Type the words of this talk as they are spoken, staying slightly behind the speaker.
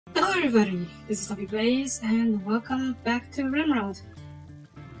Hello everybody, this is Happy Blaze and welcome back to RimWorld.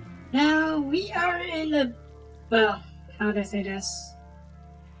 Now we are in a, well, how do I say this?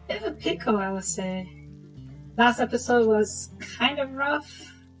 Bit of a pickle, I would say. Last episode was kind of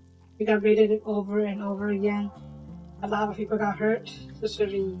rough. We got raided over and over again. A lot of people got hurt,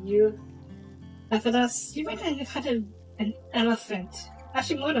 especially you. After us, you went and had an elephant.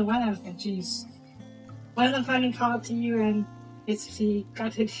 Actually more than one elephant, jeez. One of them finally called to you and basically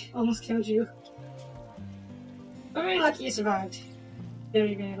got it, almost killed you. We're very lucky you survived.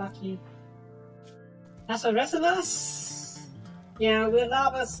 Very, very lucky. As for the rest of us, yeah, a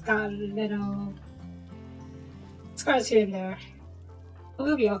lot of us got little scars here and there. But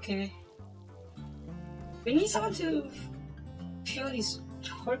we'll be okay. We need someone to fuel these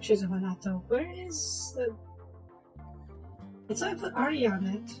torches and whatnot though. Where is the... It's like I put Artie on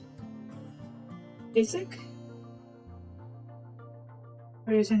it. Basic?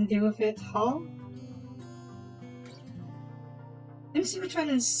 Are you trying to deal with it? Hall? Let me see which one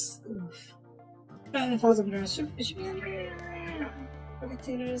is... Oof. Which one falls under? It should be under...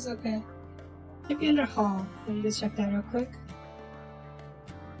 Containers, okay. Should be under Hall. Let me just check that real quick.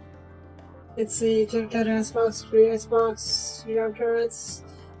 Let's see, check out Xbox, free Xbox, 3 arm turrets,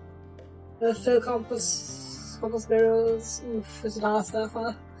 fill compost barrels. Oof, there's a lot of stuff,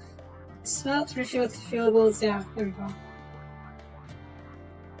 huh? Smelt, refillables, yeah, there we go.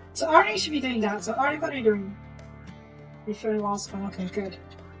 So Artie should be doing that. So Artie, what are you doing? Refilling wall spawn. Okay, good.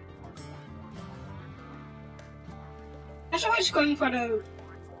 Actually, I should going for the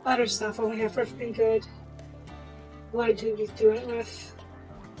other stuff when we have perfectly good. What do we do it with?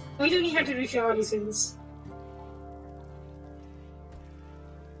 We do need her to refill all these things.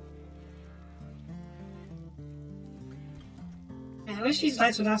 Yeah, I wish these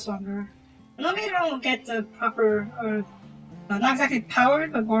lights would last longer. And then later on we'll get the proper, or not exactly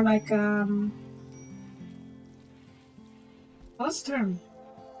powered, but more like, what's the term?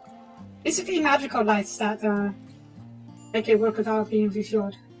 Basically magical lights that, make it work without being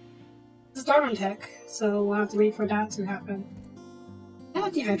refueled. It's dormant tech, so we'll have to wait for that to happen. Oh,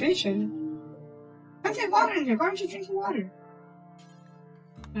 dehydration? I have water in here, why aren't you drinking water?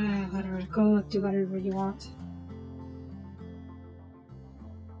 Whatever, go do whatever you want.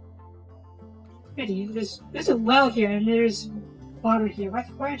 Pretty, there's a well here and there's water here. Why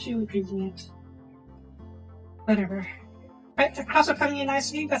aren't you drinking it? Whatever. Right, the crops are coming in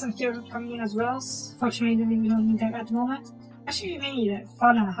nicely. Got some here coming in as well. Fortunately, we don't need that at the moment. Actually, we may need it.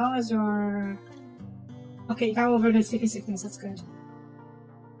 Fauna, how is your... Okay, you got over the sticky sickness. That's good.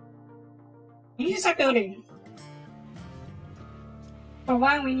 We need to start building. For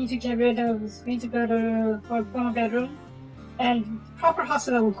one, we need to get rid of... We need to build a one bedroom. And proper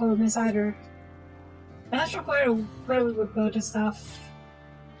hospital will go inside her. I'm not sure where we would build the stuff.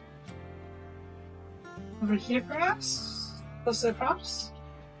 Over here, perhaps? Close to the props?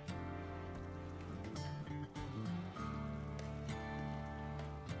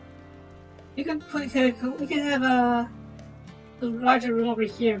 We can have a larger room over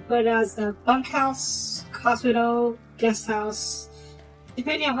here, put it as the bunkhouse, hospital, guest house,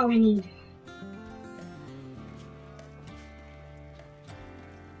 depending on what we need.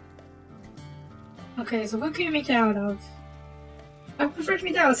 Okay, so what can you make it out of? I prefer to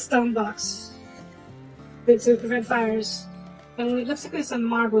make it out of stone blocks to prevent fires. And it looks like there's some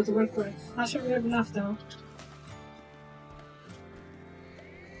marble to work with. Not sure we have enough though.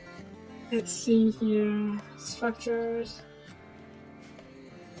 Let's see here. Structures.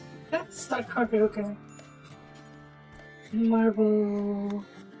 Let's start carpet, okay. Marble.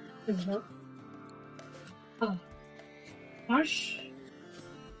 Oh. Marsh?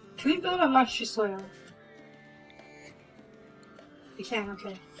 Can we build a marshy soil? We can,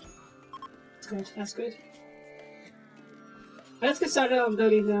 okay. That's good, that's good. Let's get started on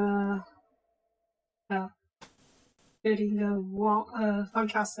building the... building the wall,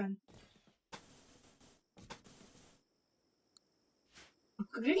 bunkhouse then.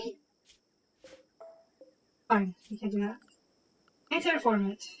 Really? Fine, we can do that. Can I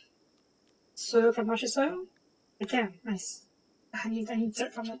terraform it? Soil from marshy soil? I can, nice. I need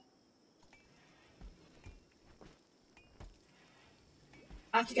dirt from it.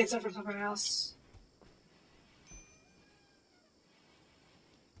 I have to get dirt from somewhere else.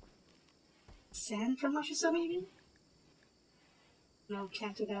 Sand from marshy soil, maybe? No,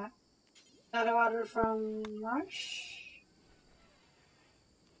 can't do that. Not water from marsh?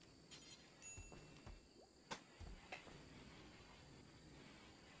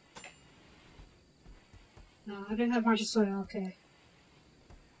 No, I didn't have marshy soil, okay.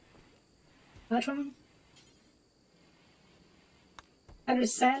 That one? Either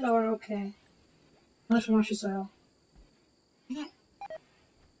sand or okay. Not from marshy soil. Yeah.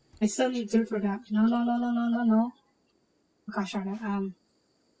 I still need dirt for that. No. Oh gosh darn it.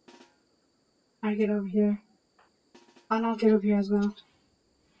 I get over here. I'll get over here as well.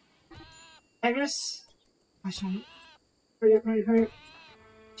 Tigris? Gosh darn it. Hurry up.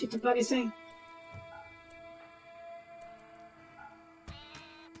 Shoot the bloody thing.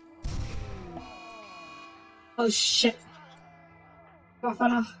 Oh shit. Oh,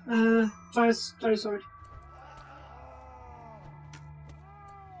 funnel. Try sword.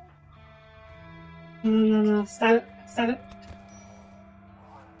 No. Stab it.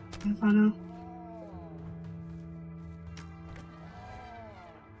 Funnel.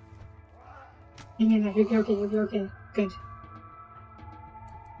 You'll be okay. Good.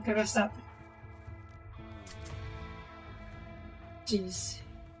 Okay, rest up. Jeez.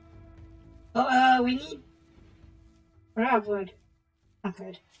 Oh, we need... We're out of wood. Not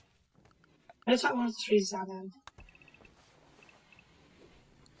good. I just want one of the trees down then.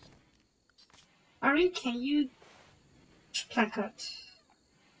 Ari, can you plant cut?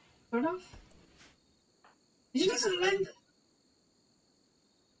 Sort of? Did you get some land?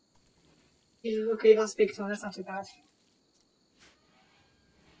 Okay, that's big, so that's not too bad.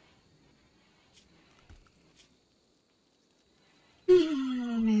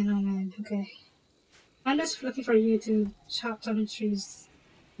 Oh man, okay. I'm just looking for you to chop some trees,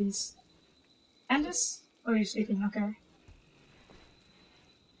 please. Anders? Oh, you're sleeping, okay.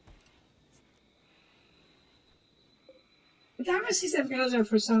 The camera sees that goes there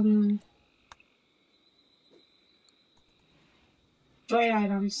for some joy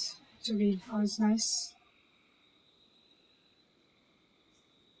items, which would be always nice.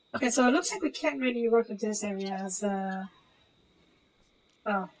 Okay, so it looks like we can't really work with this area as the...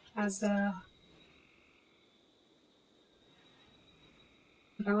 Oh, as the...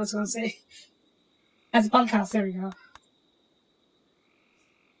 I was gonna say. As a bunkhouse, there we go.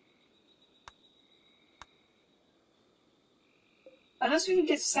 Unless we can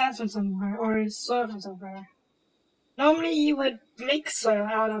get sand from somewhere, or soil from somewhere. Normally you would make soil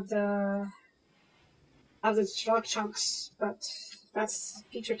out of the rock chunks, but that's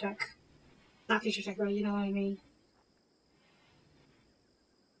future tech. Not future tech, but you know what I mean.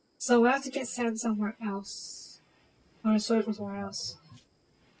 So we'll have to get sand somewhere else. Or soil from somewhere else.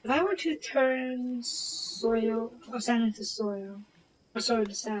 If I were to turn soil, or sand into soil, or soil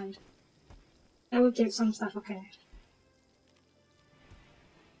to sand, I would get some stuff, okay.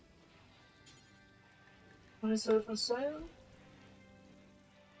 Want to soil from soil?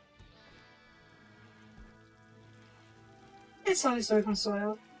 It's only soil from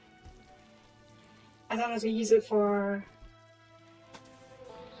soil. As long as we use it for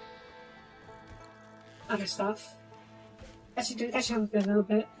other stuff. That should help a little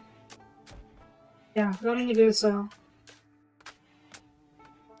bit. Yeah, we only need to do so.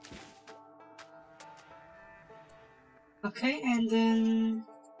 Okay, and then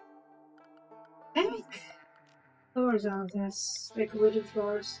I make floors out of this, like wooden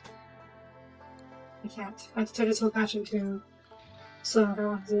floors. I can't. I have to turn this whole patch into soil. I don't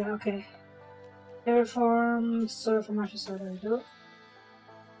want to do that. Okay. Terraform soil from marshy soil. There we go.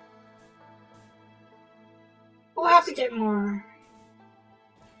 We'll have to get more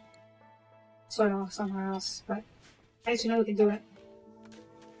soil somewhere else, but at least we know we can do it.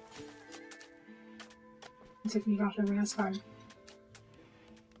 It took me off the that's fine.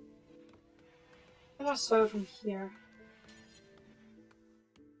 I want soil from here.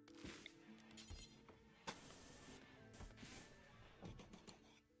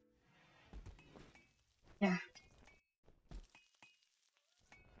 Yeah.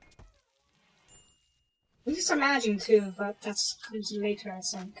 We can start managing too, but that's comes later, I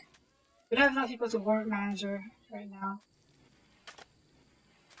think. We don't have enough people to work manager right now.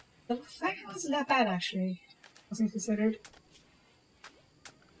 The fact wasn't that bad actually, wasn't considered.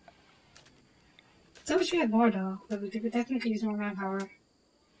 So I wish we had more though, but we could definitely use more manpower.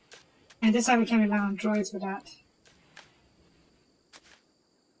 And this time we can't rely on droids for that.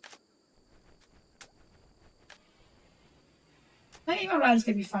 But even runs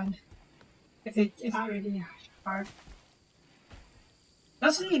can be fun. If it's not really hard. We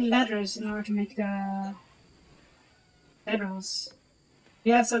also need letters in order to make the minerals.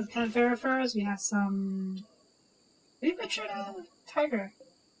 We have some ferrifers, we have some... Did we picture the tiger?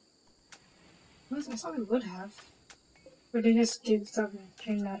 I thought we would have. But they just did some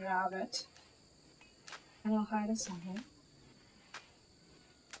chain letter out of it. And I'll hide this on here.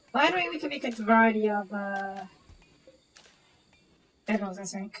 Well, anyway, we can make a variety of minerals, I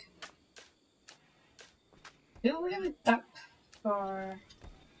think. Do we have a duck? Or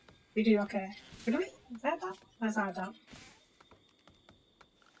we do okay. Do we? Is that a dump? That's not a dump.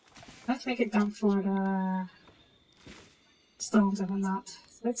 Let's make a dump for the stones and whatnot.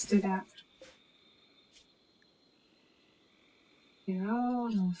 So let's do that. You know,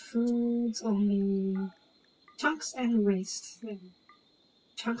 no foods, only chunks and waste. Yeah.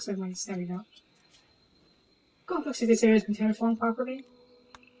 Chunks and waste, there we go. Go look see this area has been terraformed properly.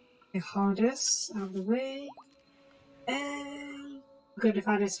 We haul this out of the way. And good if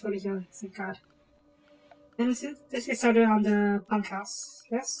I just fully healed, thank god. And let's get started on the bunkhouse.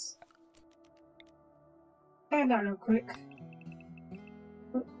 Yes? And that real quick.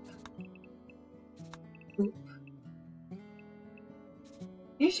 Oop. Oop.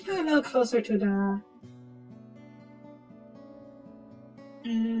 You should go a little closer to the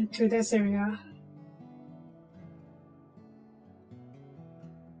to this area.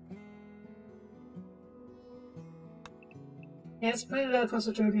 Yes, put it a little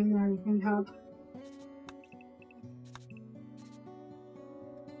closer to it and you can help.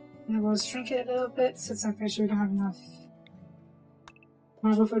 And I will shrink it a little bit since I'm pretty sure we don't have enough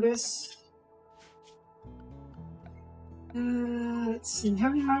marble for this. Let's see, how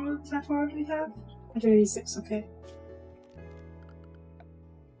many marble platform do we have? 186, okay.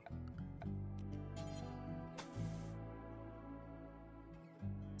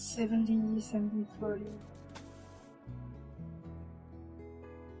 $70, $40.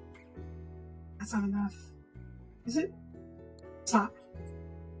 That's not enough. Is it? It's not.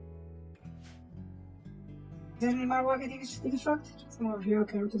 Is there any more work I can deconstruct? Some over here,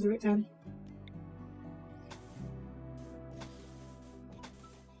 okay, we can do it then.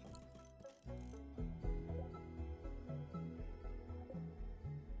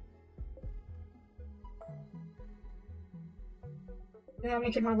 Then I'll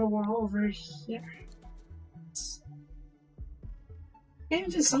make a marble wall over here. I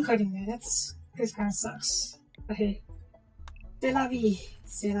didn't do some cutting there, this kind of sucks. But hey. C'est la vie.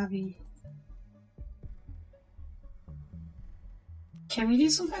 C'est la vie. Can we do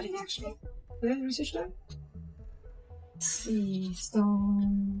some cutting actually? Did I research that? Let's see,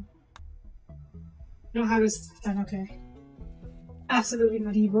 stone. No harvest done, okay. Absolutely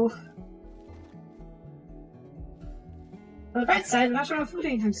medieval. On the bright side, I'm not running out of food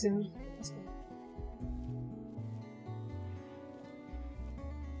anytime soon. That's good.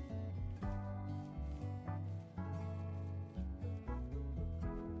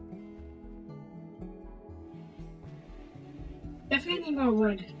 Definitely need more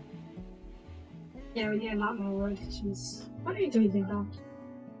wood. Yeah, we need a lot more wood. Jeez. What are you doing there, though?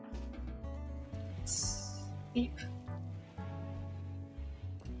 Deep.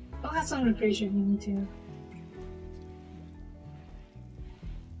 We'll have some recreation we need to.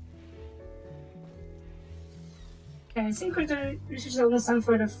 Okay, I think we're gonna research almost done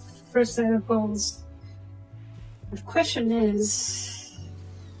for the first set of bowls. The question is,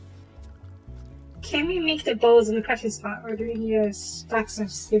 can we make the bowls in the crafting spot, or do we need a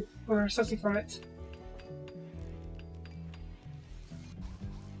blacksmith skip or something for it?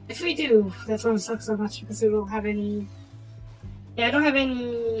 If we do, that's why it sucks so much because we don't have any. Yeah, I don't have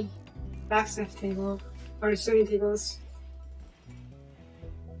any blacksmith table or sewing tables.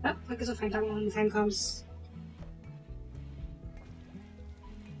 Oh, I guess I'll find out when the time comes.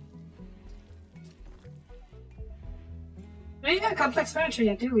 We don't have complex furniture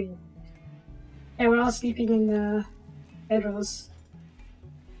yet, do we? Yeah, we're all sleeping in the bedrolls.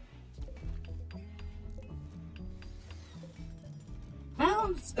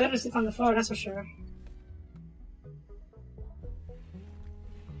 Well, it's better to sleep on the floor, that's for sure.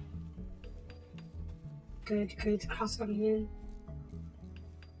 Good, good. Cross coming in.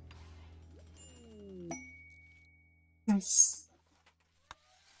 Nice.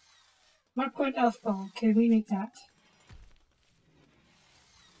 Markwood elf bow. Can we make that?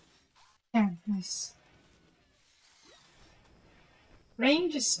 Yeah, nice.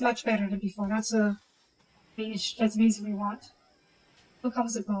 Range is much better than before. That's a range. That's the reason we want. What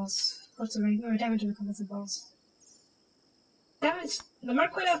composite balls? What's the range or damage of the composite balls? Damage. The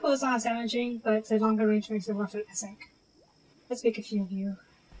Markwood elf bow is not as damaging, but the longer range makes it worth it, I think. Let's make a few of you.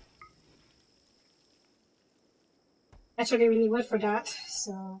 Actually, we need wood for that,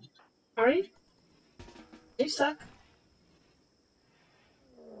 so. Hurry. You suck.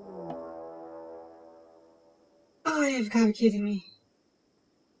 Oh, you've got to be kidding me.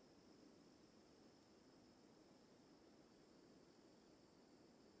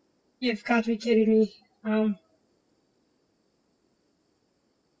 You've got to be kidding me.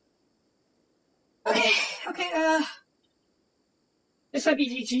 Okay, this might be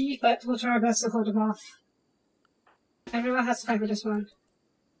GG, but we'll try our best to hold them off. Everyone has to fight for this one.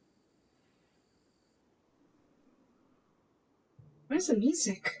 Where's the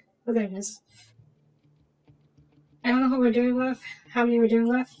music? Oh, there it is. I don't know who we're doing with, how many we're doing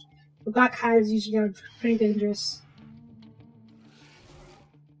with. The black hives usually are pretty dangerous.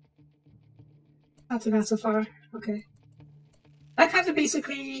 Not too bad so far. Okay. Black hives are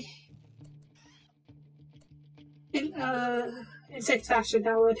basically insect faction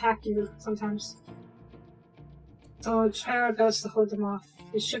that will attack you sometimes. So try our best to hold them off.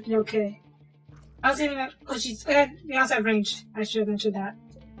 It should be okay. I was aiming at. Oh, she's. We also have range. I should have mentioned that.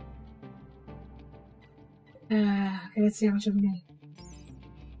 Okay, let's see how much of melee.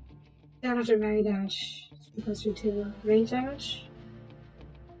 How much of melee damage? Plus 2 range damage?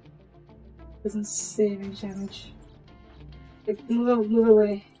 Doesn't say range damage. Like, move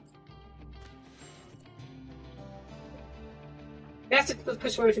away. We have to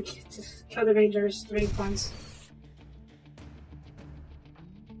push forward to kill the rangers, the range ones.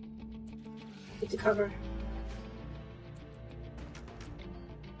 Get to cover.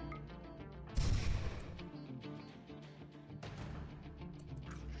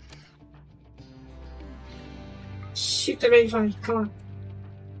 Shoot the range one, come on.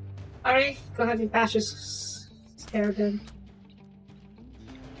 Alright, go ahead and bash this scarabin.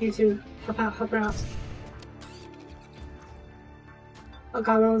 You two, help her out. Oh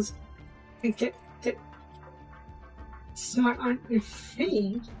god, those. Get smart on your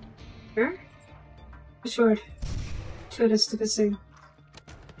feet. Sure? Push forward. To this stupid thing.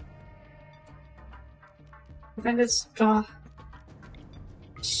 Defend this, draw.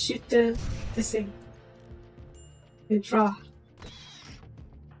 Shoot this thing. And draw.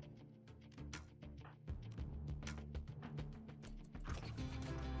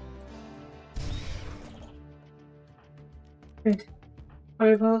 Good.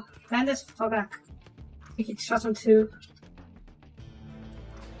 Horrible. Land this, fall back. You can shot on 2.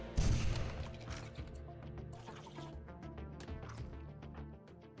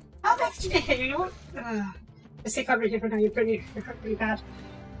 How the heck did you get hit? You know what? Let's take cover here for now. You're pretty bad.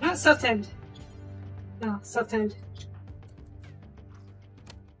 Not self-tend. No, self-tend.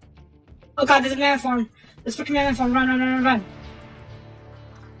 Oh god, there's a man form. There's freaking man form. Run.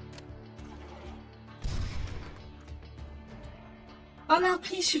 Oh no,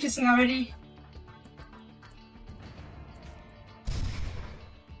 please shoot this thing already.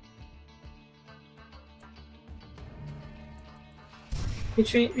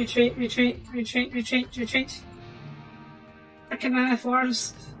 Retreat. Freaking man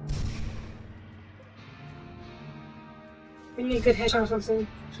forms. Give me a good headshot or something,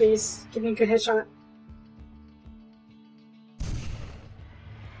 please. Give me a good headshot.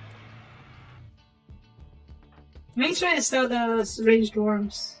 Main threat is still the ranged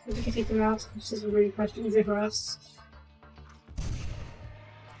worms. If we can take them out, which is really quite easy for us.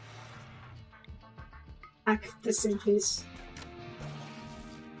 Back this thing, please.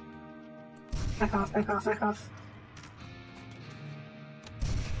 Back off.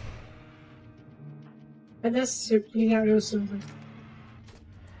 And this, you're bleeding out real soon.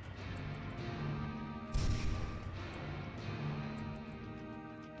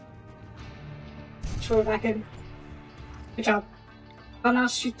 Throw it back in. Good job. I'll now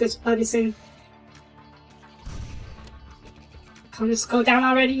shoot this bloody thing. Come, just go down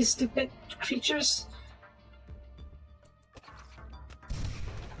already, you stupid creatures.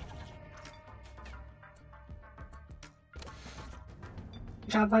 Good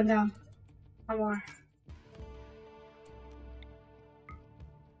job, one down. One more.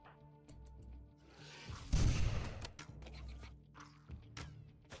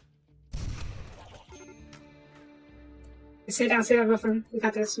 Stay down, Wilfred. We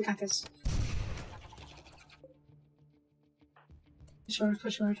got this.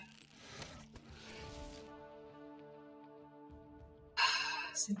 Push forward.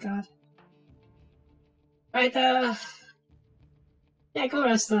 Thank God. Right, yeah, go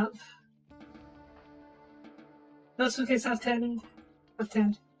rest up. Those who kids have 10.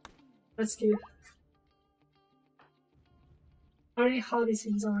 Rescue. Already haul these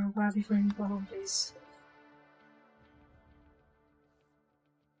things over a while before you go home, please.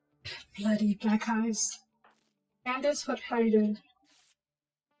 Bloody black hives. Candace, how are you doing?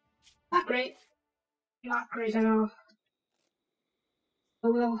 Not great. Not great at all.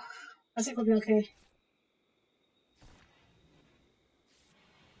 Oh well, I think we'll be okay.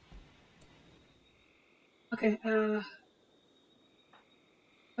 Okay,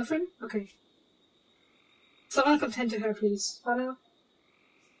 girlfriend? Okay. Someone come tend to her, please. Otto?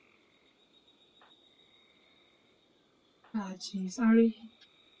 Oh, jeez, Ari.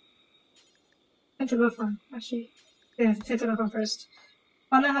 Tend to girlfriend, actually. Yeah, take the on first.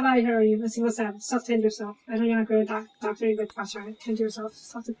 Well, now how about I hurry you? Let's see what's that. Self-tend yourself. I know you're not good at doctoring, but faster. Tend to yourself.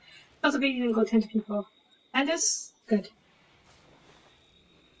 Self-to-be and go tend to people. And this? Good.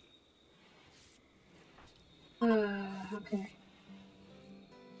 Okay.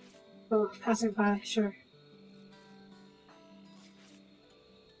 Oh, passing by, sure.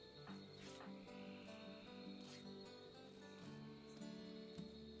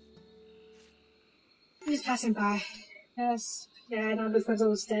 He's passing by. Yes. Yeah, I know the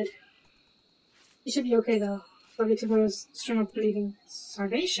friend's dead. You should be okay though. Probably tomorrow's string of bleeding.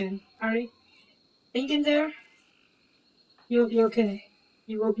 Starvation? Ari? Hang there? You'll be okay.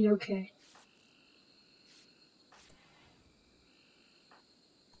 You will be okay.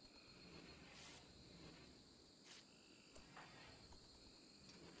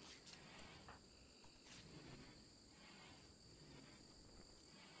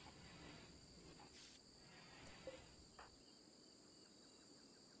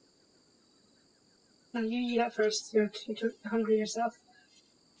 No, you eat up first. You're too hungry yourself.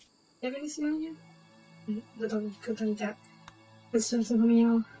 Do you have anything on you? Don't eat that. It's just a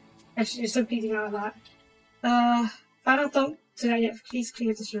meal. Actually, you're still bleeding out a lot. Final, don't do that yet. Please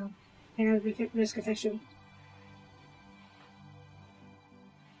clear this room. I gotta risk infection.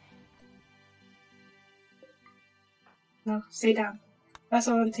 No, stay down. That's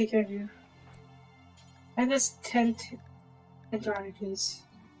all I want to take care of you. And just tend to the driver, please.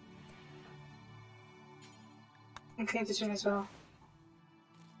 And clear this room as well.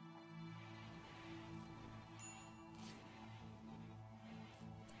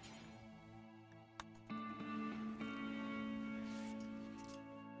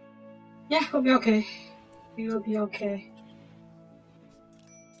 Yeah, we'll be okay. We will be okay.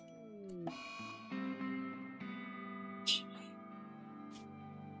 I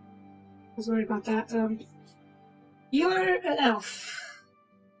was worried about that. You're an elf.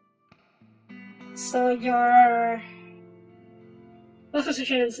 So your elf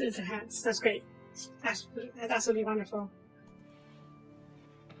position is enhanced. That's great. That's absolutely wonderful.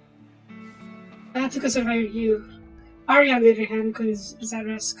 I have to consider you. Ari, on the other hand, because is at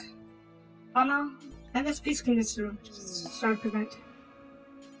risk. Oh no, and let's please clean this room. Just try to prevent.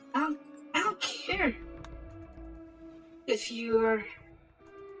 I don't care if you're.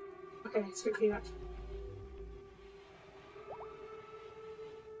 Okay, let's clean up.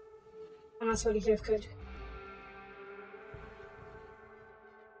 I'm not so if good.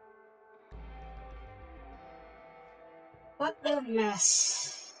 What a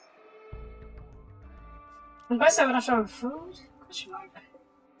mess. I'm going to have enough of food? Question mark.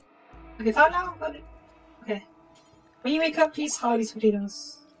 Okay, thought now? What? Okay. When you wake up, please haul these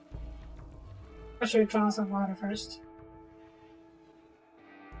potatoes. I should draw some water first.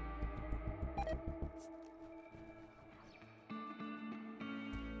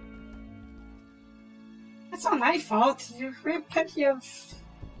 That's not my fault. We have plenty of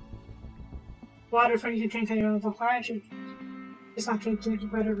water for you to drink on your own. Why I should just not drink for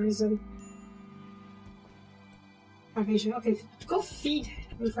whatever reason. Okay, go feed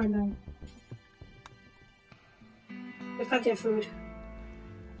your friend then. There's plenty of food.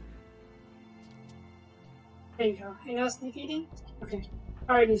 There you go. Anyone else need feeding? Okay.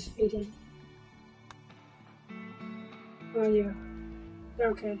 Already feeding. How are you? You're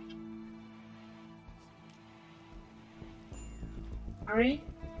okay. Ari?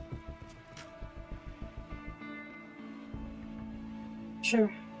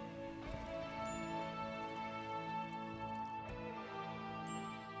 Sure.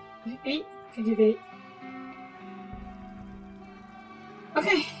 Eight? Could you be?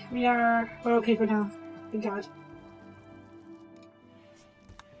 Okay, we're okay for now. Thank God.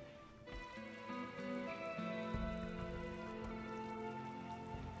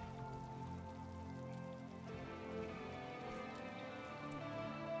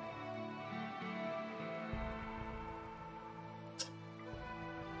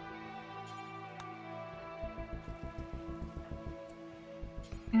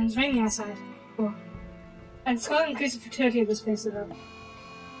 And it's raining outside. Cool. And it's going to increase the fertility of this place a little.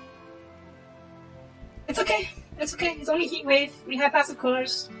 It's okay. It's okay. It's only heat wave. We have passive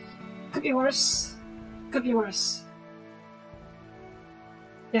coolers. Could be worse. Could be worse.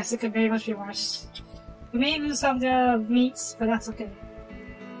 Yes, it could very much be worse. We may lose some of the meats, but that's okay.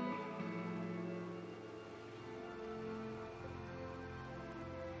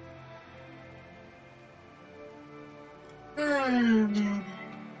 Oh man.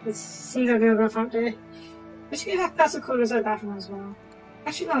 It seems like a rough out day. We should have passive coolers at the bathroom as well.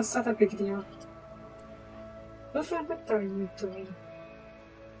 Actually, no, it's not that big a deal. What are you doing?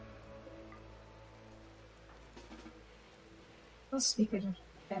 Let's speak with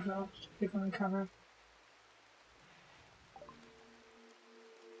Devereaux before we recover.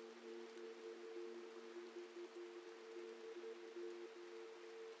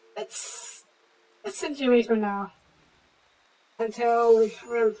 Let's send you away for now. Until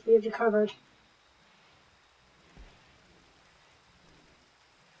we've recovered.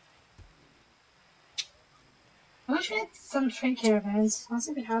 I wish we had some train caravans. I'll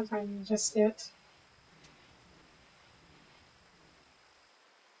see if we have time just yet.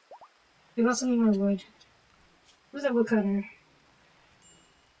 We also need more wood. Who's a woodcutter?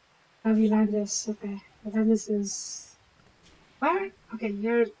 Oh, we land this. Okay. But then this is... Where? Okay,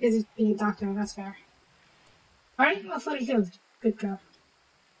 you're busy being a doctor. That's fair. Alright, well, fully healed. Good go.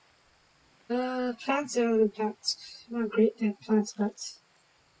 Plants are the plants. Not great at plants, but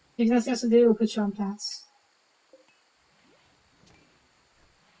if nothing else to do, we'll put you on plants.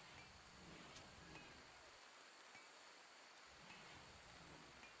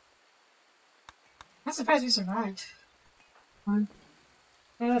 I'm surprised we survived. One.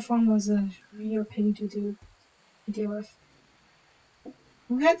 The other one was a real pain to deal with.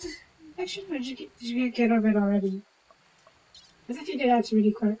 We had actually, or did you get over it already? I think you did that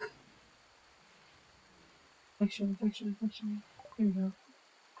really quick. Infection. There we go.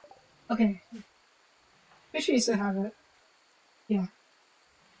 Okay. Make sure you still have it. Yeah.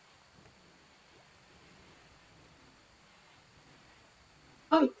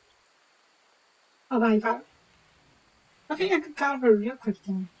 Oh, wow, you got it. Okay, I could cover real quick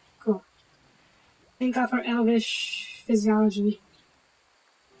then. Cool. Thank God for Elvish physiology.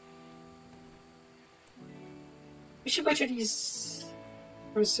 We should butcher these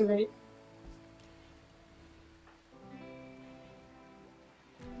first to rate.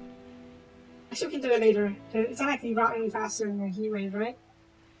 Actually, we can do it later. It's not like they rot any faster in the heat wave, right?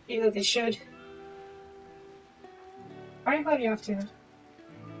 Even though they should. Alright, what are you up to?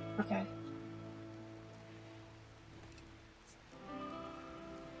 Okay.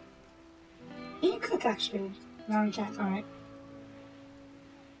 Can you cook, actually? No, you can't. Alright.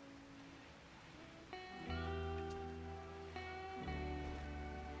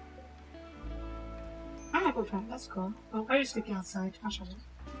 Pineapple plant, that's cool. Oh, are you sleeping outside? I'll show you.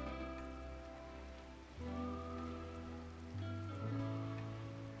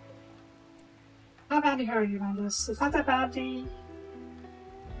 How badly hurt are you, Landis? It's not that badly.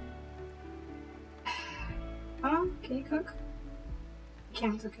 Oh, can you cook? You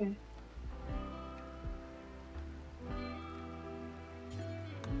can't, okay.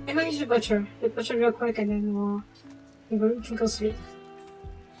 Maybe we should butcher. We butcher real quick and then we can go sleep.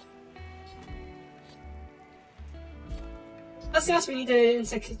 Let's see what we need the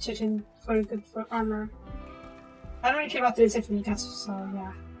insect chicken for armor. I don't really care about the insect meat, that's so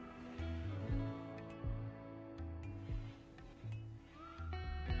yeah.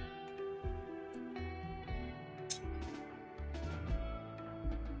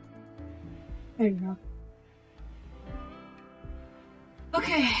 There you go.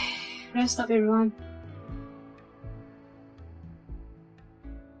 Okay, rest up everyone.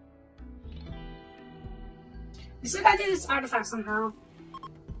 We still gotta do this artifact somehow.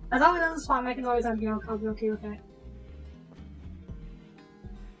 As long as it doesn't spawn, I can always I'll be okay with it.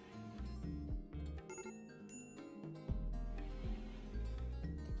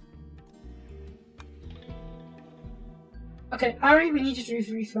 Okay, Ari, we need you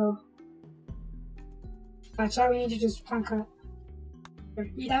to refill. Chad, we need you to just plant cut. Here,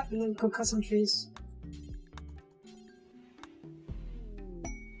 eat up and then go cut some trees.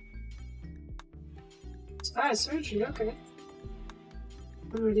 Inspired surgery, okay.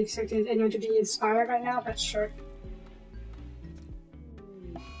 I'm really expecting anyone to be inspired right now, but sure.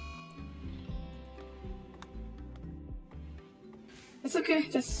 It's okay,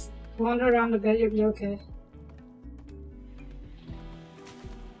 just wander around a bit, you'll be okay.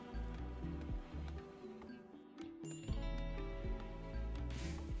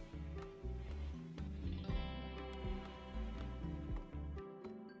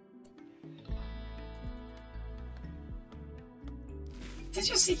 It's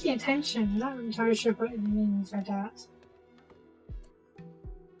just seeking attention. I'm not entirely sure what it means by that.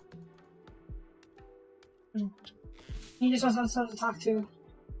 He just wants someone to talk to.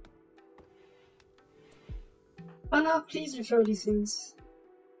 Oh no, please refill these things.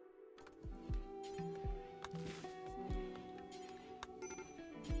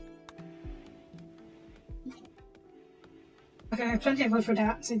 Okay, I have plenty of wood for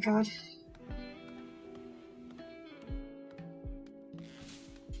that, thank God.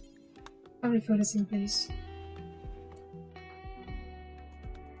 I'm refill this in place.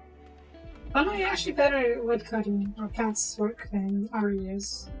 Oh no, you're actually better at wood cutting or plants work than Ari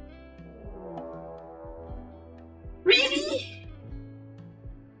is. Really?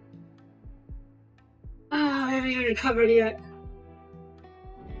 Oh, I haven't even recovered yet.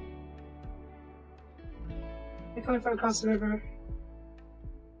 I'm coming from across the river.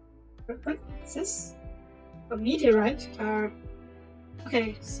 What is this? A meteorite?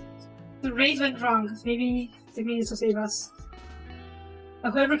 Okay. The raid went wrong. Maybe the means to save us.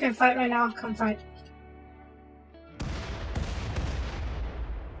 But whoever can fight right now, come fight.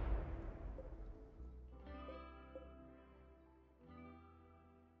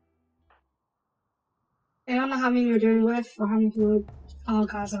 I don't know how many we're dealing with, or how many people. Oh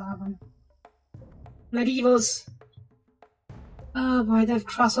god, a lot of them. Medievals. Oh boy, they have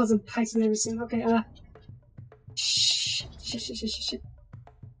crossbows and pikes and everything. Okay, shit.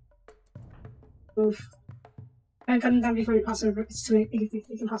 Move. I cut them down before you cross the river. It's too late.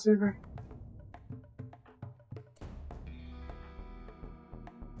 You can cross the river.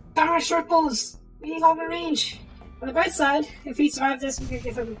 Samurai short bows! We need longer range! On the bright side, if we survive this, we can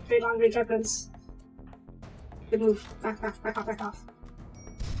get some very long range weapons. Good move. Back off.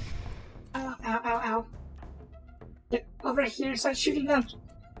 Ow. Get over here, start shooting them!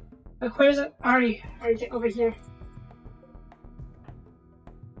 Where's it? Ari, get over here.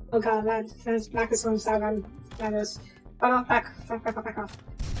 Oh god, man. That's back is going to stab on this. Back off.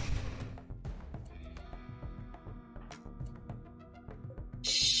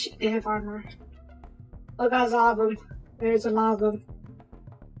 Shit, they have armor. Oh god, there's a lot of them. There's a lot of them.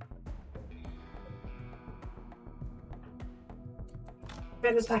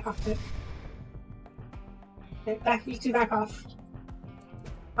 Get this back off it. Okay, you two back off.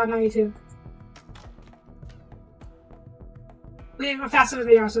 Oh no, you two. We're faster than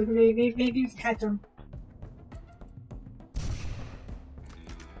they are, so maybe we can catch them.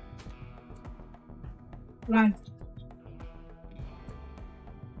 Run.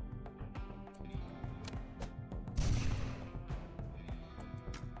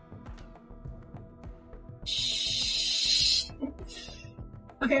 Shh.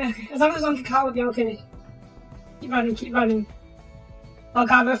 Okay. As long as one can call, we'll be okay. Keep running. Oh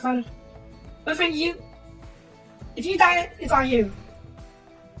god, Griffin, you. If you die, it's on you.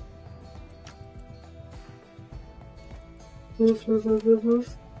 Move.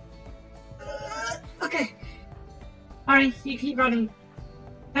 Okay. Alright, you keep running.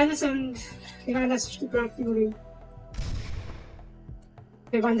 Anderson, let's keep moving.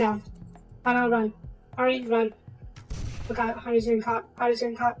 Okay, run down. I'll run. Alright, run. Oh god, Harry's getting caught.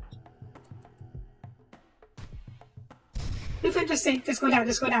 You can just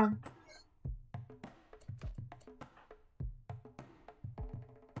go down.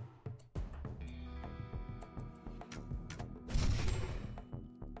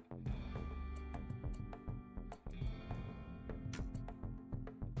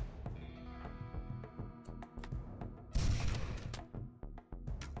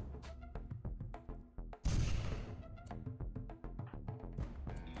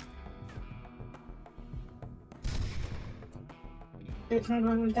 They're trying to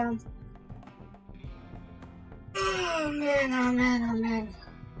run them down. Oh man.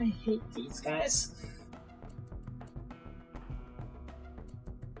 I hate these guys.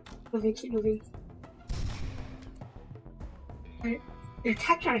 Keep moving. You're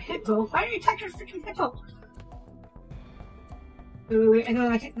attacking our hippo? Why are you attacking our freaking hippo? Wait, I know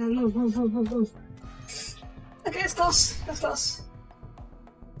I can't. No, move. Okay, that's close.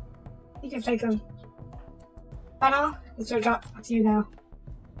 You can flank them. Final, it's your job. Up to you now.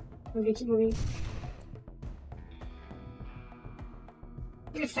 Okay, keep moving.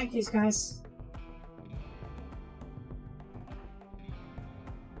 You can flank these guys.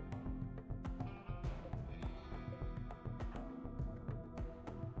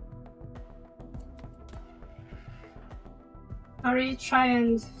 Alright, try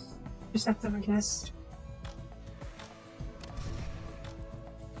and intercept them, I guess.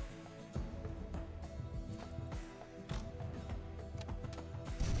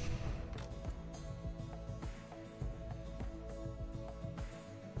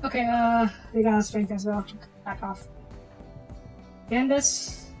 Okay, they got strength as well. Back off. End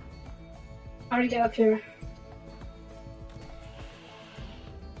this. Already get up here.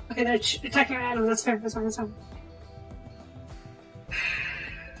 Okay, they're attacking our animals. That's fine.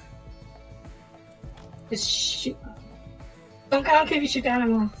 Just shoot. I don't care if you shoot the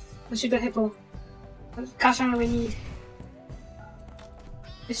animal. Let's shoot the hippo. Gosh, I don't really need.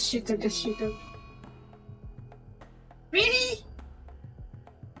 Just shoot them. Really?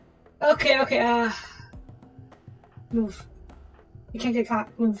 Okay, move. You can't get caught.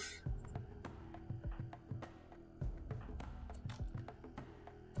 Move.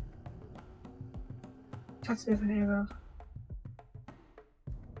 effective with an arrow.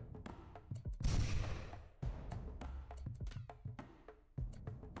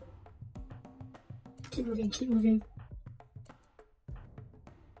 Keep moving, keep moving.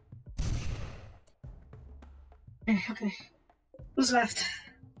 Okay. Who's left?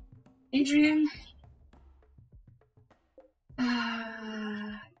 Adrian.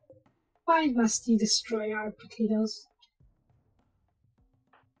 Why must you destroy our potatoes?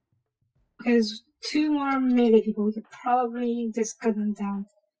 Okay, there's 2 more melee people. We could probably just cut them down.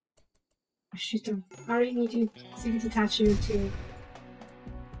 Or shoot them. I already need to see to attach you to.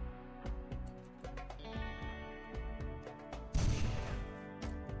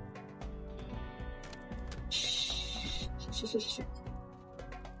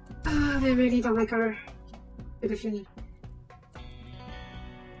 Ah, they really don't like our definition.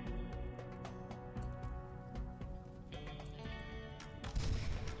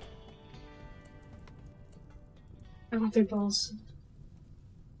 I want their balls.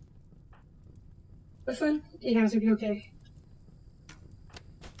 Listen, you guys will be okay.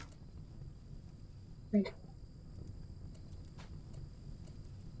 Wait.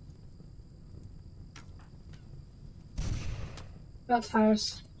 About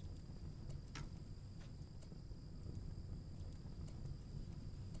fires.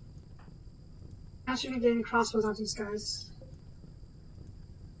 How should we get any crossbows on these guys?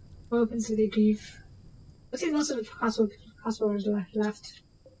 What opens do they leave? Let's see, most of the crossbows left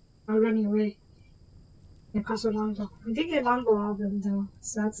are running away. Yeah, crossbow longbow. We did get a longbow out of them though,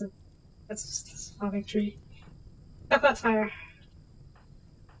 so that's a victory. Up that fire.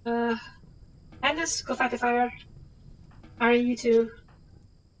 Andis, go fight the fire. Ari, you too.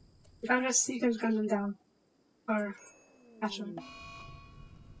 If I just you can gun them down. Or catch them.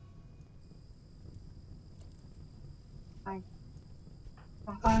 Fine.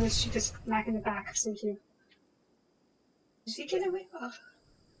 I'll just shoot this smack in the back, thank you. Did he get away? Oh.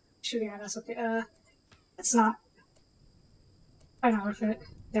 Shooting at us, okay. It's not. Probably not worth it.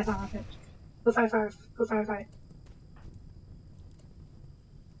 Yeah, it's not worth it. Go fight, go fight.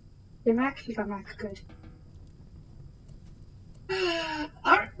 Your Mac? You got Mac, good.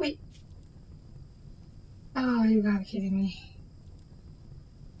 Alright, wait. Oh, you gotta be kidding me.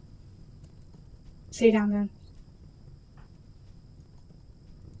 Stay down then.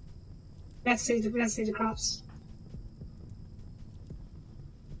 We have to save the crops.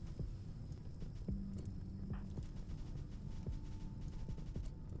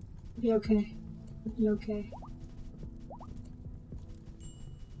 Be okay. Be okay.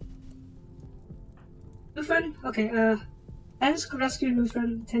 Lutheran? Okay, let's go rescue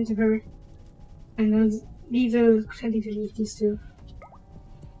Lutheran, tend to her. And then leave the tending to leave these 2.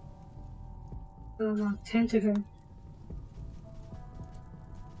 Oh no, tend to her.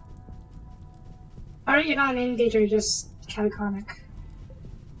 Alright, you're not an engager, you're just catatonic.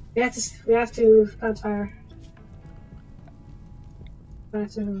 We have to flood fire. We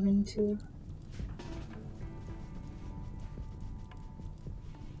have to move into.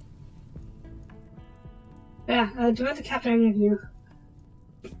 Yeah, do I have to capture any of you?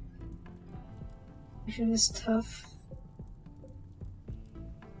 Mission is tough.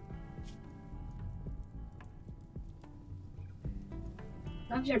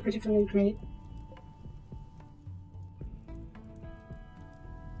 Not yet particularly great.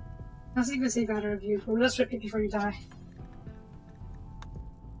 I'll see if I say better of you. Well, let's rip it before you die.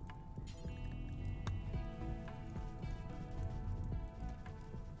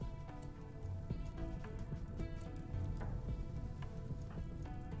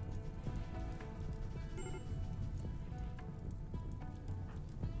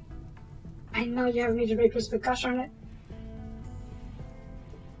 I know you have major breakers, but gosh darn it.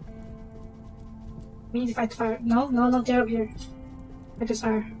 We need to fight the fire. No, get up here. Fight this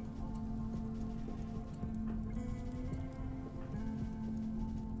fire.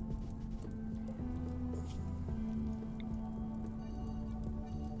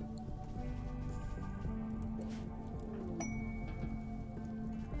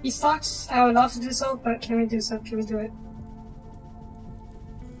 He sucks. I would love to do so, but can we do so? Can we do it?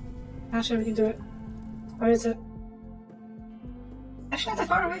 Actually, we can do it. Where is it? Actually, not that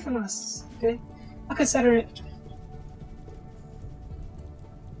far away from us. Okay, I'll consider it.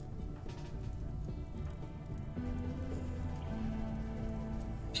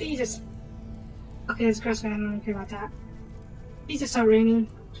 Jesus. Okay, it's grassland. I don't really care about that. Please just start raining,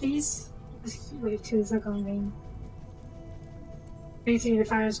 please. This heat wave too is not going to rain. Anything the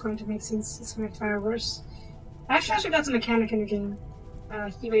fire is going to make things, it's going to make fire worse. Actually, that's a mechanic in the game.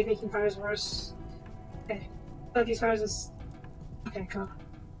 Heat wave making fires worse. Okay, but these fires is okay. Go.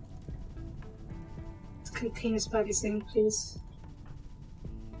 contain this bloody thing, please.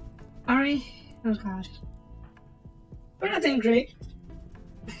 Ari? Oh god. We're not doing great.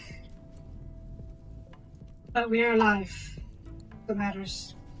 But we are alive. That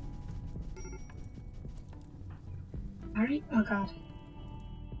matters. Ari? Oh god.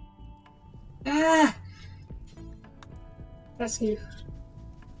 Ah! Rescue.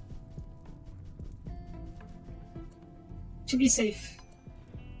 Should be safe.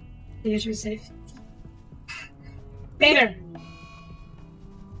 You should be safe. Later!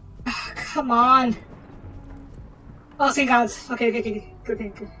 Ah, come on! Oh, thank god. Okay.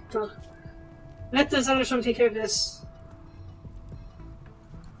 Good. Well, let the thunderstorm take care of this.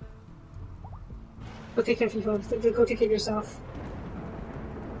 Go take care of people. Go take care of yourself.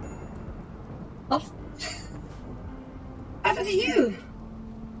 Oh! What happened to you?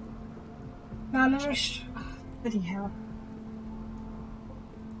 Malnourished. Oh, bloody hell.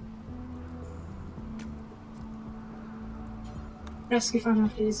 Rescue funnel,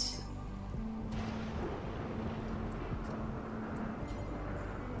 please.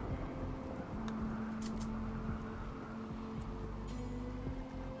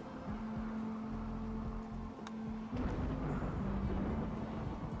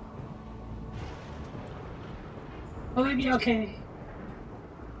 Will we be okay?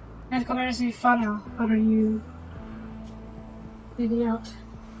 And come and see funnel. How are you? Leading out.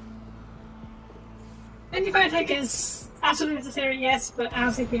 Anti-fire tank is absolutely necessary, yes, but I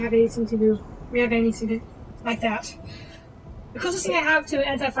don't think we have anything to do. We have anything like that. The closest thing I have to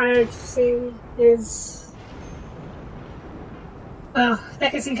anti-fire thing is, well, that I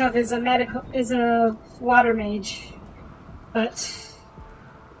can think of is a water mage. But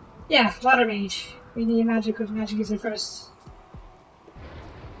yeah, water mage. We need magic user first.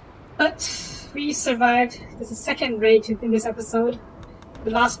 But we survived. There's a second raid in this episode.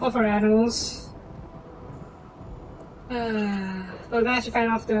 We lost both our animals. We're gonna have to fight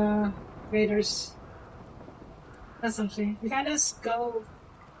off the raiders. That's something. We can just go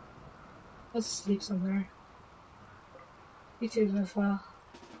sleep somewhere. You too as well,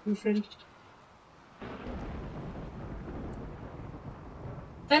 my friend.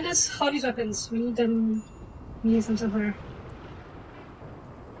 Then just hold these weapons. We need them. We need them somewhere.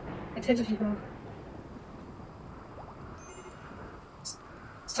 Attend to people.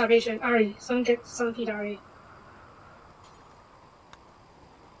 Starvation. Ari, someone feed Ari.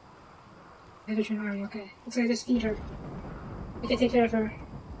 Ari, okay. Let's go just feed her. We can take care of her.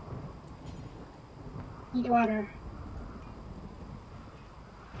 Eat water.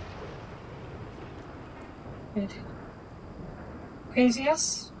 Good. Okay, anything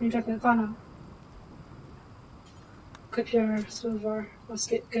else? We drop in the funnel. Equip your silver. Let's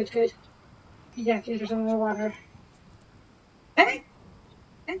get good. Yeah, feed her some more water. Hey!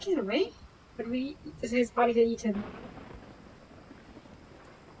 Can't get away? But his body get eaten.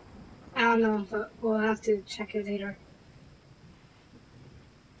 I don't know, but we'll have to check it later.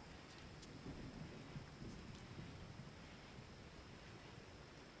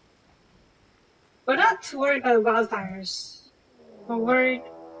 We're not worried about wildfires. We're worried...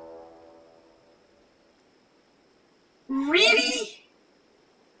 Really?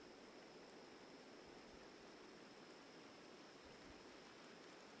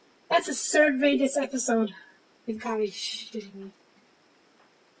 That's a third raid this episode. You've got me shitting me.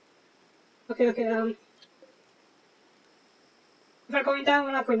 Okay, if we're going down,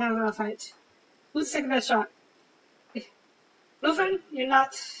 we're not going down, we're gonna fight. Who's taking that shot? Luffren, you're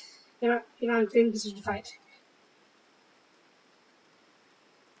not in good position to fight.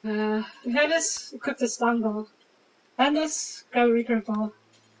 We have this, equip this longbow. And this, grab a recurve ball.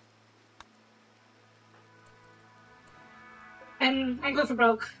 And I go for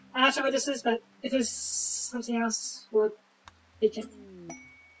broke. I'm not sure what this is, but if it's something else, we'll take it.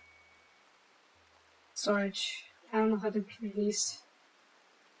 Storage. I don't know how to release.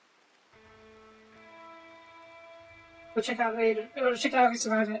 We'll check out later. We'll check out if we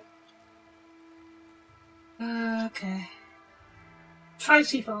survive it. Okay. 5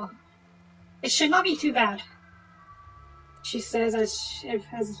 people. It should not be too bad. She says as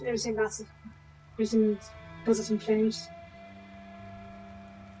everything goes up in flames.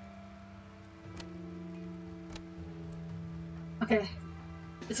 Okay.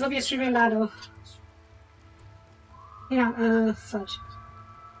 It's gonna be a streaming battle. Yeah, fudge.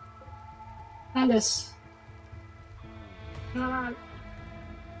 And this. No,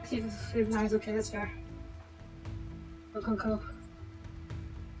 nice, okay, that's fair. Go.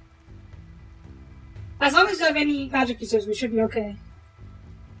 As long as you have any magic users, we should be okay.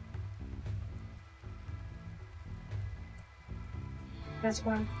 That's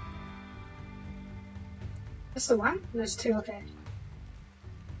fine. That's the one? There's two, okay.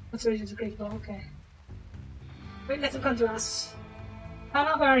 What's the reason to great ball? Okay. Wait, let them come to us.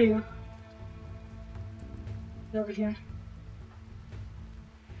 Anna, where are you? You're over here.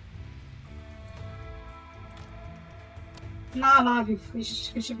 Nah, we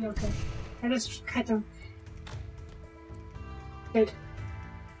should be okay. And let's kite them. Good.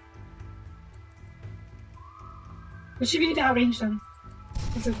 We should be able to outrange them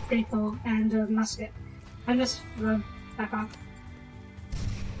with a great bow and a musket. And just run back off.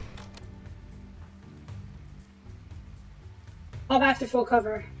 Fall back to full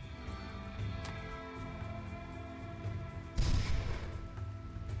cover.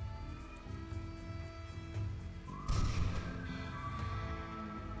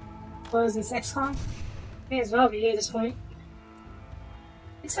 What is this, XCOM? May as well be at this point.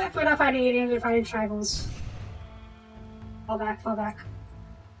 Except we're not fighting aliens, we're fighting tribals. Fall back, fall back.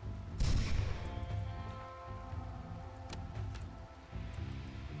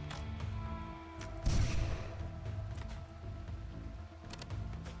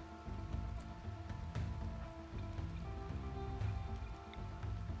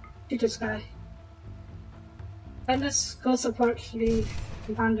 Shoot this guy. And let's go support the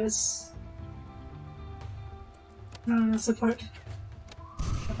pandas. No, support.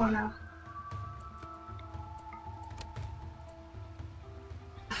 For now.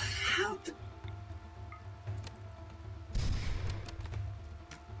 How the...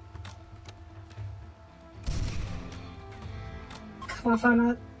 Come on,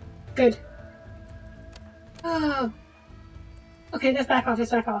 Fauna. Good. Oh. Okay, let's back off,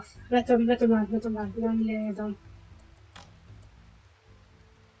 let's back off. Let them run. We don't need any of them.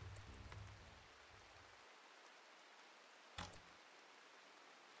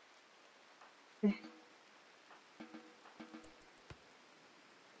 Okay.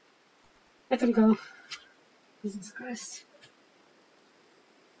 Let them go. Jesus Christ.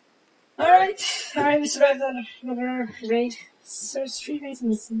 Alright, we survived another raid. So there's 3 raids in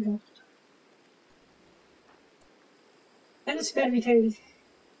this single. And it's better be carried.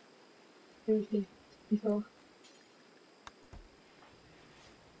 Before.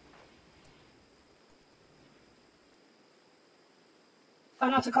 Oh,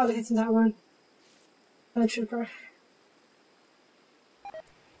 not to call the hits in that one. The trooper.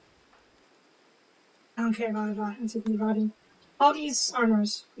 I don't care about that. It's even rotting. All these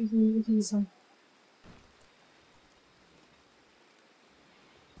armors, we can use them.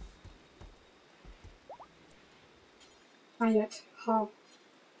 Not yet. How?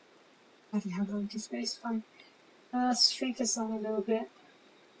 I can have empty space. Fine. Let's shrink this on a little bit.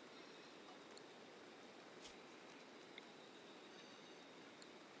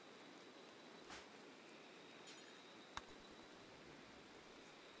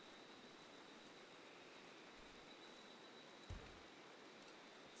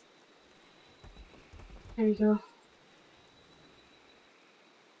 There we go.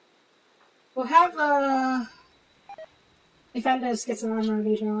 We'll have defenders get some armor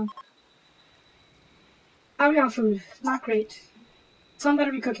later on. How are we on food? Not great. Someone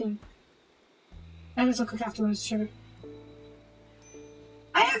better be cooking. Others will cook afterwards, sure.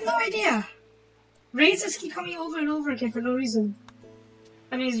 I have no idea! Raises keep coming over and over again for no reason.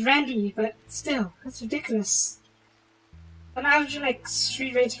 I mean, it's Randy, but still, that's ridiculous. I'm averaging like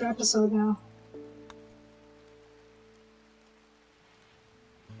 3 raids per episode now.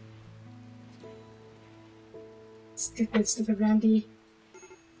 Stupid Randy.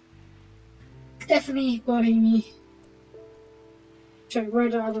 Definitely bothering me. Sure, we're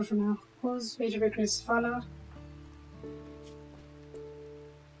the order for now. Pose, Major Vickers, follow.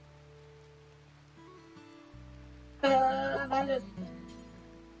 Landed.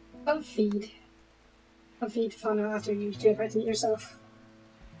 Come feed. Come feed follow after you do it yourself.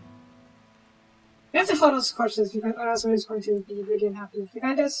 We have to follow those courses because or else it's going to be really unhappy if you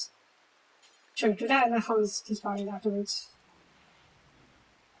find us. Sure, do that and then follow his body afterwards.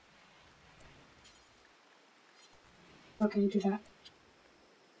 Okay, do that.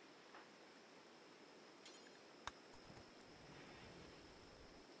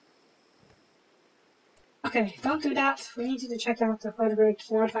 Okay, don't do that. We need you to check out the whatever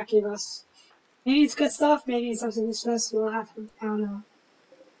the artifact gave us. Maybe it's good stuff, maybe it's something useless. We'll have to, I don't know.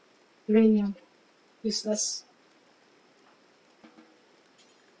 Uranium. Useless.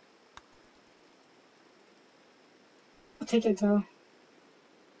 I'll take it though.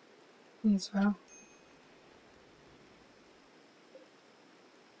 Me as well.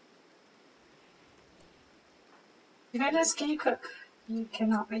 Defenders, can you cook? You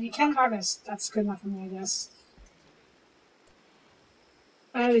cannot, but you can harvest. That's good enough for me, I guess.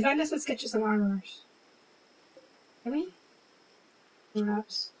 Defenders, let's get you some armors. Really?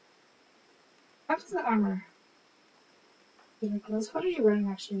 Perhaps. Perhaps the armor. Your clothes. What are you wearing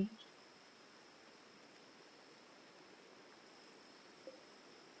actually?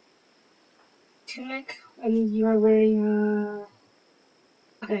 Tunic, and you are wearing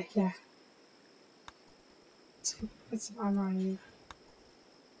okay, yeah. Let's put some armor on you.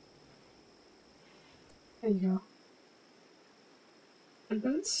 There you go. And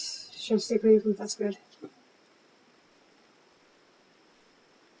boots? Sure, stick with your boots, that's good.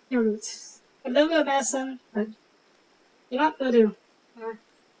 Your boots. A little bit of medicine, but you know what, they'll do. I'm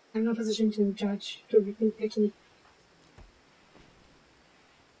in no position to judge, to be picky.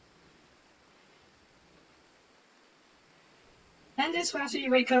 And this, after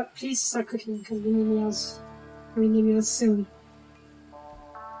you wake up, please start cooking, because we need meals. We need meals soon.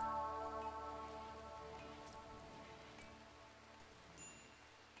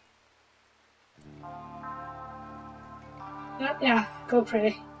 Yep, yeah, go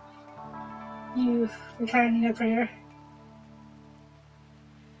pray. We kinda need a prayer.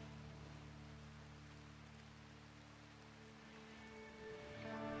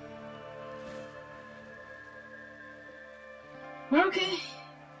 We're okay.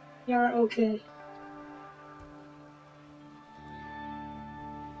 You're okay.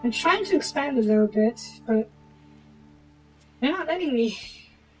 I'm trying to expand a little bit, but they're not letting me.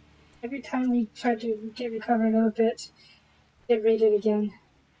 Every time we try to get recovered a little bit, get raided again.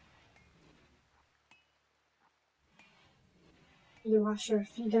 You wash your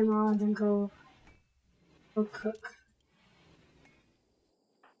feed them all and then go cook.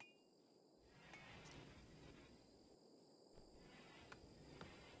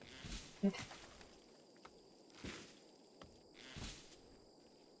 Good.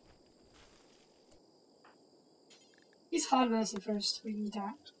 Use hard medicine first, we need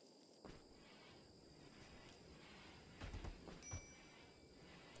that.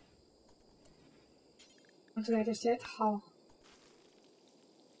 What did I just get? How?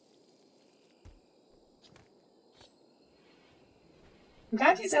 I'm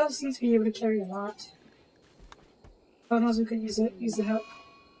glad these elves seem to be able to carry a lot. God knows we could use the help.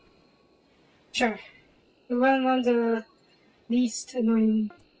 Sure. We're one of the least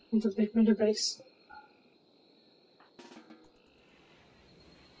annoying winter breaks.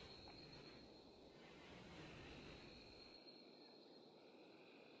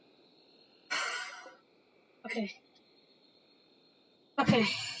 Okay. Okay.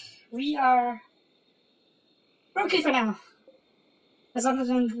 We're okay for now. As long as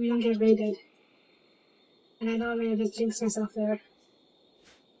we don't get raided. And I know I may have just jinxed myself there.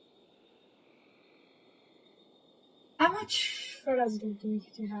 How much fertilizer do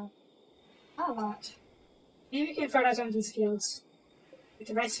you have? Not a lot. Maybe we can fertilize on these fields. Like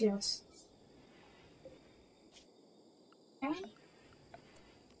the rice fields. Can we?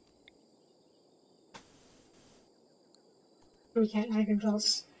 We can't, not even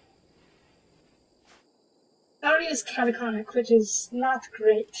close. Salary is catatonic, which is not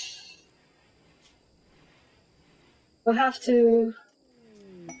great. We'll have to...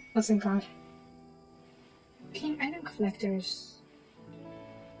 Oh, thank God. King item collectors.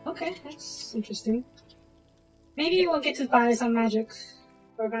 Okay, that's interesting. Maybe we'll get to buy some magic.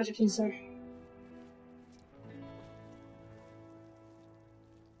 Or magic user.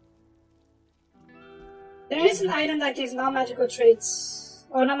 There is an item that gives non-magical traits,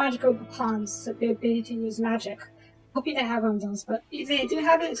 or non-magical pawns, the ability to use magic. Hoping they have one of those, but if they do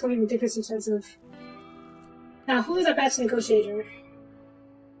have it, it's going to be ridiculously expensive. Now, who is our best negotiator?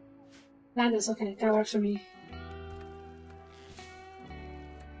 Landis, okay, that works for me.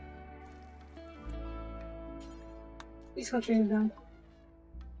 Please go trade him down.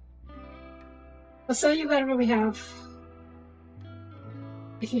 I'll sell you whatever we have.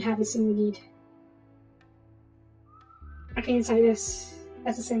 If you have the thing we need. Okay, inside this.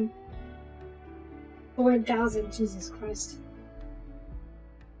 That's the same. 4,000, Jesus Christ.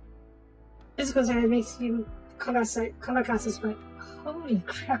 Physical side makes you combat classes, but holy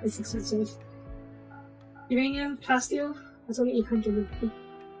crap, it's expensive. Uranium, plasteel, that's only 800.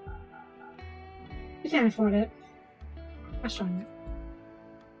 We can't afford it. Let's try it.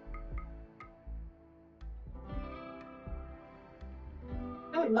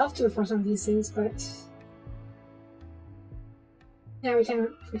 I would love to afford some of these things, but yeah, we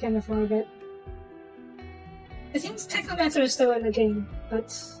can't afford it. It seems Technomancer is still in the game,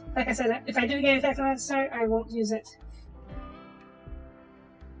 but like I said, if I do get a Technomancer, I won't use it.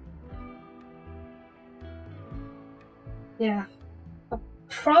 Yeah. I'll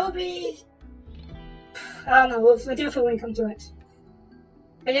probably... I don't know, we'll do it when we come to it.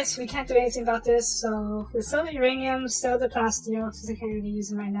 But yes, we can't do anything about this, so we sell the uranium, sell the plasteel, since I can't really use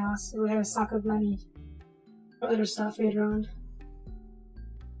them right now, so we have a stock of money for other stuff later on.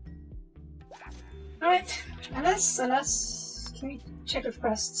 Alright, unless, can we check the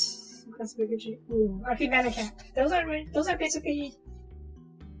quests? Ooh, arcade bandit camp. Those are basically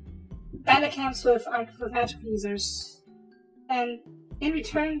bandit camps with magic users. And in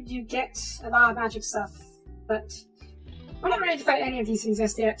return, you get a lot of magic stuff, but we're not ready to fight any of these things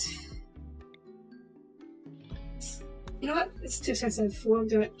just yet. You know what? It's too expensive. We won't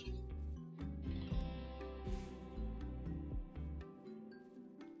do it.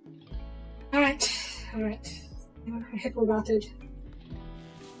 Alright. I hit we're rotted.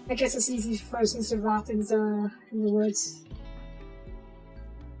 I guess it's easy for us to rot in the woods.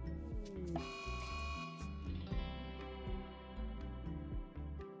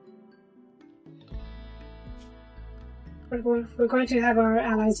 We're going to have our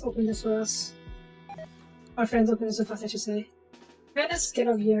allies open this for us. Our friends open this for us, I should say. Let us get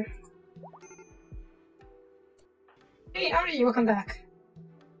over here. Hey, Ari, welcome back.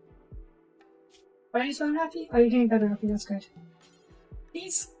 Why are you so unhappy? Oh, you're doing better. Okay, that's good.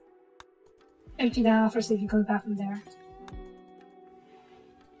 Please empty that out first so you can go back from there.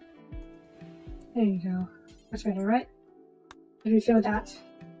 There you go. That's better, right? Let me feel that.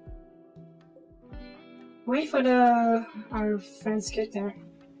 Wait for our friends to get there.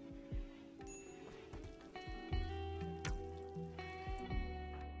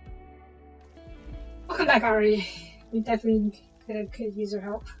 Welcome back, Ari. We definitely could use your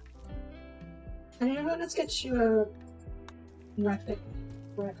help. And you know what? Let's get you a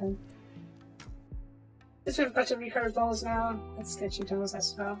weapon. Since we have a bunch of recurve balls now, let's get you those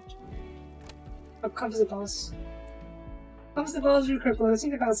as well. Oh, composite balls. Composite balls, recurve balls, I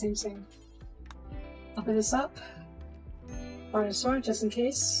think they're about the same thing. Open this up. Buy a sword just in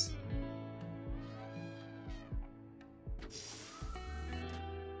case.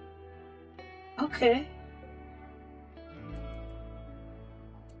 Okay.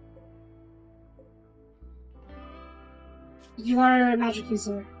 You are a magic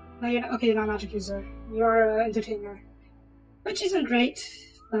user. No, you're not. Okay, you're not a magic user. You are an entertainer. Which isn't great,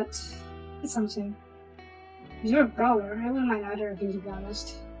 but it's something. You're a brawler. I wouldn't mind either of you, to be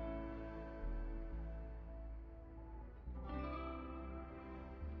honest.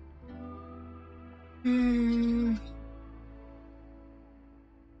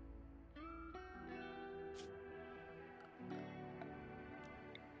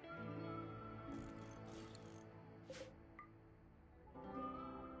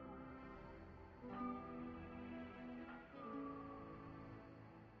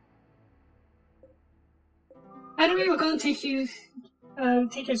 Anyway, we're going to take you,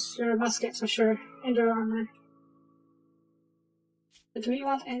 take your muskets for sure, and your armor. But do we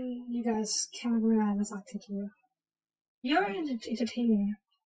want any, you guys, cameraman, let's not take you. You're an entertainer.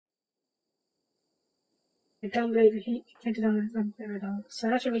 I don't believe he can't do that at all.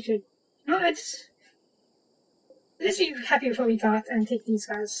 So actually we should, no, let's be happy with what we got and take these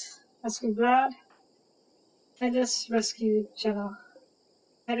guys. Rescue Brad, and just rescue Jello.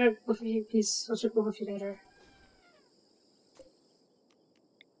 Either both of you, please, we'll check both of you later.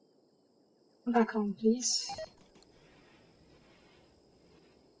 Come back home, please.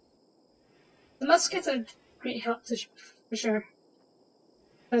 The muskets are great help for sure.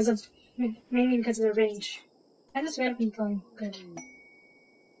 Mainly because of their range. And this rail being going good.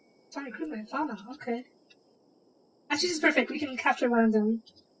 Sorry, recruitment, fauna, okay. Actually, this is perfect. We can capture one of them.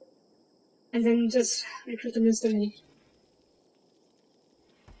 And then just recruit them instantly.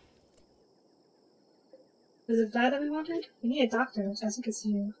 Was it that we wanted? We need a doctor, which I think it's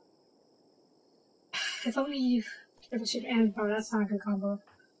you. If only you triple shoot and power, that's not a good combo.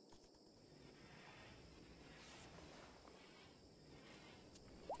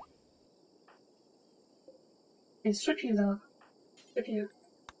 And strip you though. Strip you.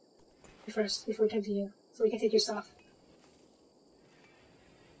 First, before we come to you. So we can take your stuff.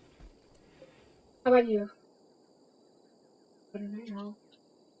 How about you? What am I now?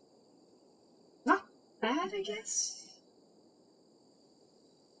 Not bad, I guess.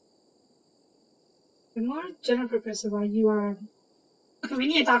 The more general purpose of why you are. Okay, we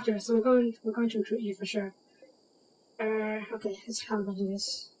need a doctor, so we're going to recruit you for sure. Okay, let's how about do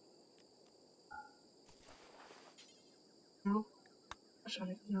this. No?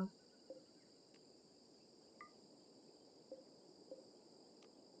 No.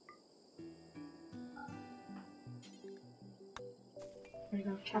 There we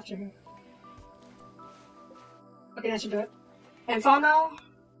go, capture her. Okay, that should do it. And now,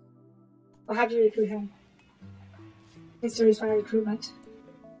 I'll have you recruit him. It's to respond recruitment.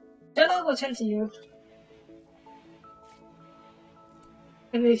 Jello will tend to you.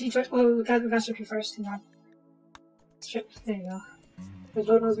 And if you try, oh, we got strip you first. Hang on. Strip. There you go. The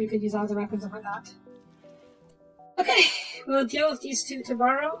Lord knows we could use all the weapons and whatnot. Okay, we'll deal with these two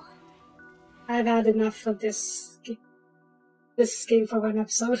tomorrow. I've had enough of this game for one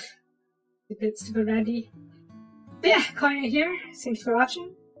episode. It's super ready. But yeah, calling it here. Thanks for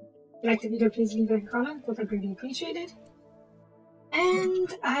watching. If you liked the video, please leave a comment. Both are greatly appreciated. And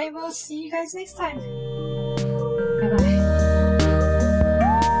I will see you guys next time. Bye bye.